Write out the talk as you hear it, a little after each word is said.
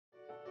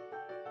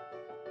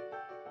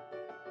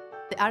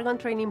The Argonne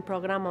training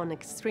program on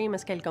extreme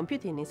scale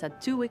computing is a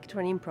 2-week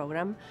training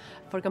program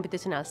for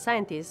computational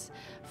scientists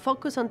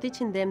focused on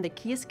teaching them the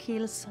key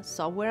skills,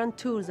 software and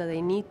tools that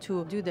they need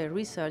to do their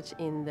research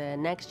in the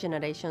next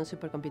generation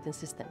supercomputing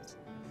systems.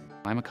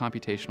 I'm a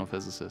computational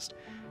physicist,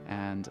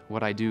 and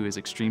what I do is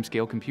extreme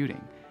scale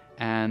computing.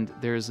 And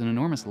there's an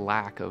enormous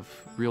lack of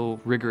real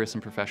rigorous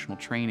and professional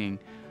training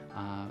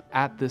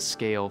at this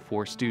scale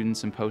for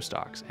students and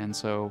postdocs. And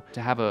so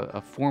to have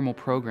a formal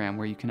program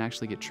where you can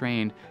actually get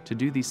trained to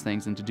do these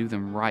things and to do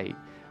them right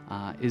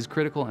is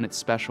critical, and it's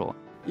special.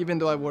 Even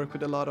though I work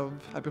with a lot of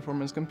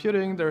high-performance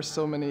computing, there are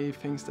so many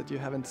things that you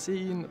haven't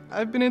seen.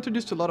 I've been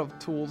introduced to a lot of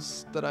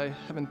tools that I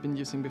haven't been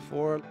using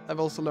before.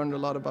 I've also learned a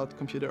lot about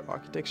computer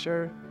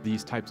architecture.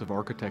 These types of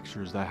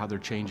architectures, how they're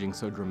changing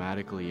so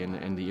dramatically,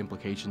 and the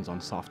implications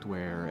on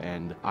software,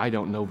 and I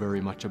don't know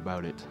very much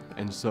about it.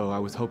 And so I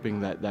was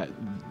hoping that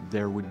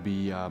there would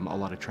be a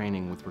lot of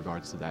training with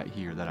regards to that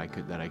here that I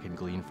could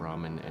glean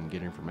from and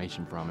get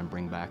information from and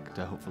bring back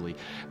to hopefully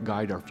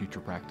guide our future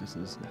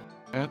practices.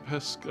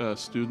 ATPESC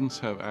students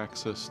have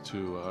access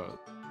to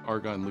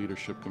Argonne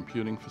Leadership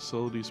Computing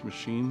Facilities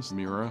machines,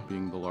 Mira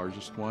being the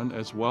largest one,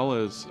 as well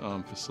as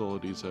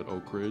facilities at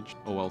Oak Ridge,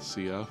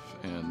 OLCF,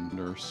 and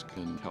NERSC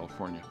in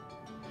California.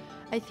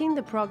 I think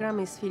the program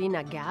is filling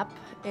a gap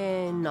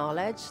in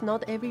knowledge.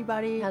 Not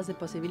everybody has the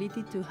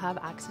possibility to have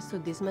access to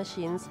these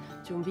machines,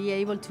 to be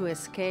able to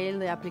scale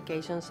the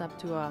applications up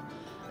to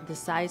the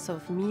size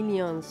of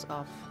millions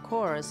of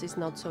cores is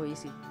not so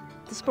easy.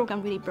 This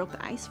program really broke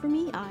the ice for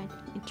me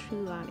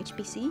through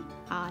HPC.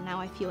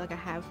 Now I feel like I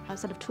have a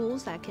set of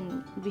tools that I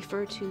can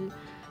refer to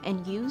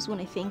and use when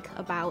I think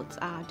about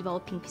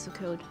developing piece of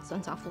code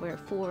and software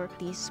for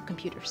these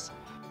computers.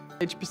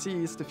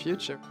 HPC is the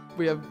future.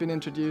 We have been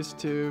introduced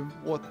to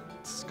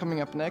what's coming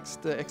up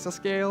next, the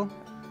Exascale.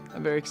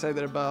 I'm very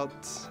excited about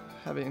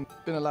having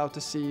been allowed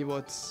to see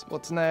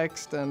what's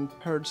next and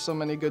heard so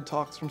many good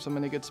talks from so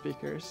many good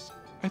speakers.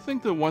 I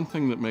think the one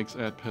thing that makes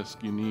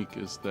ATPESC unique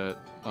is that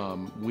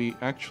we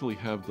actually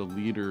have the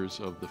leaders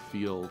of the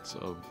fields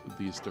of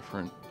these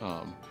different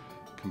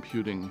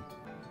computing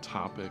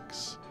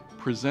topics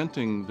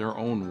presenting their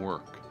own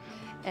work.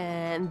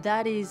 And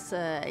that is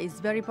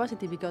very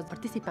positive because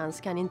participants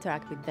can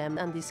interact with them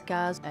and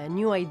discuss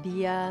new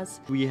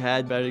ideas. We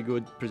had very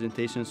good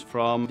presentations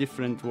from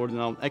different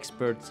world-renowned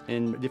experts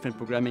in different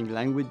programming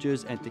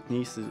languages and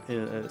techniques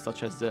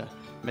such as the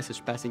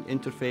message passing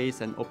interface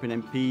and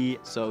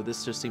OpenMP. So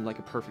this just seemed like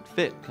a perfect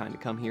fit, kind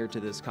of come here to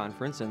this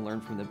conference and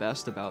learn from the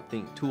best about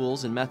the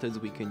tools and methods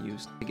we can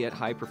use to get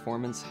high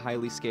performance,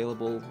 highly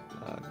scalable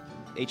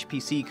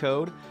HPC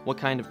code, what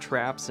kind of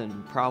traps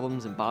and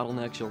problems and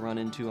bottlenecks you'll run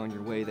into on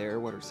your way there,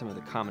 what are some of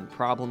the common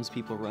problems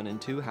people run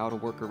into, how to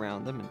work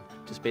around them, and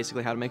just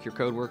basically how to make your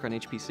code work on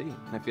HPC.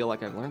 And I feel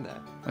like I've learned that.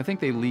 I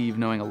think they leave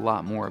knowing a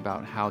lot more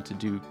about how to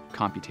do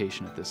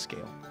computation at this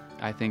scale.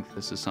 I think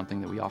this is something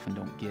that we often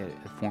don't get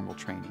a formal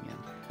training in.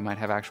 You might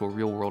have actual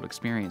real-world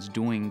experience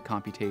doing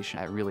computation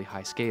at really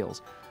high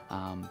scales,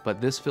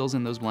 but this fills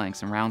in those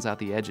blanks and rounds out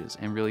the edges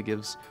and really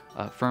gives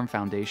a firm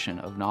foundation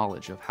of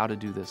knowledge of how to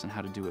do this and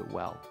how to do it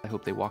well. I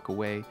hope they walk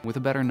away with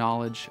a better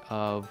knowledge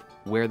of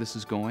where this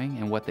is going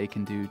and what they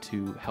can do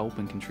to help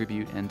and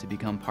contribute and to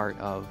become part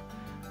of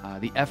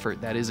the effort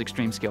that is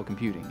extreme scale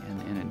computing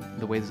and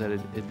the ways that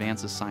it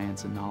advances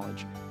science and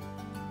knowledge.